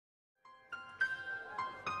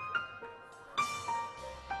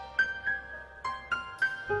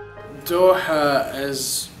Doha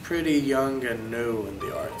is pretty young and new in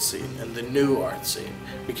the art scene, in the new art scene,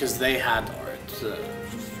 because they had art.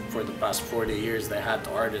 For the past 40 years, they had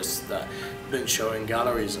artists that been showing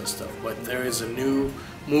galleries and stuff, but there is a new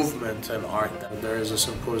movement in art. There is a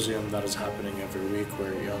symposium that is happening every week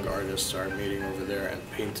where young artists are meeting over there and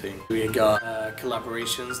painting. We got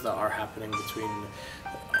collaborations that are happening between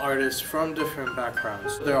artists from different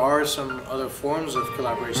backgrounds. There are some other forms of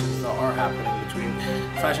collaborations that are happening between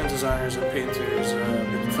fashion designers and painters,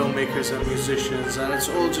 filmmakers and musicians, and it's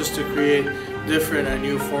all just to create different and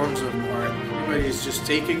new forms of art. Everybody's just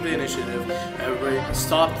taking the initiative. Everybody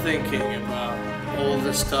stop thinking about all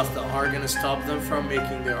the stuff that are going to stop them from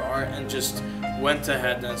making their art and just went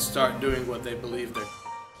ahead and start doing what they believe they're